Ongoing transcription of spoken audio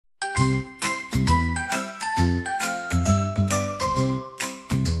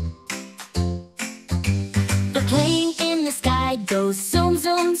The plane in the sky goes zoom,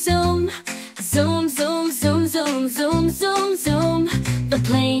 zoom, zoom. Zoom, zoom, zoom, zoom, zoom, zoom, zoom. The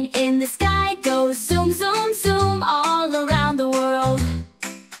plane in the sky goes zoom, zoom, zoom all around the world.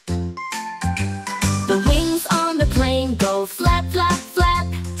 The wings on the plane go flap, flap, flap.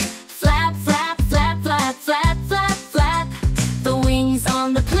 Flap, flap, flap, flap, flap, flap, flap. The wings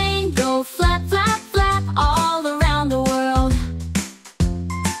on the plane go flap, flap, flap all around the world.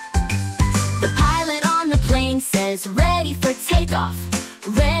 The pilot on the plane says, ready for takeoff.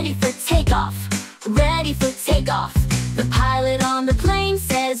 Ready for takeoff. Ready for takeoff. The pilot on the plane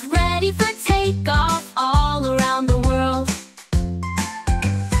says, ready for takeoff all around the world.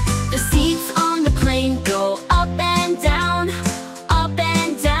 The seats on the plane go up and down. Up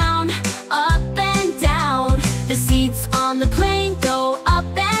and down. Up and down. The seats on the plane go up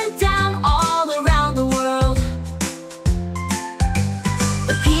and down all around the world.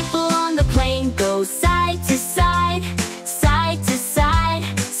 The people on the plane go side to side. Side to side.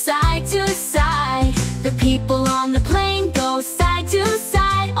 Side to side. The people on the plane go side to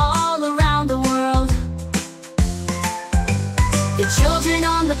side all around the world. The children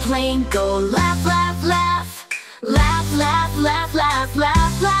on the plane go laugh, laugh, laugh. Laugh, laugh, laugh, laugh,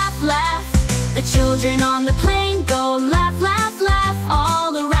 laugh, laugh, laugh. The children on the plane go laugh,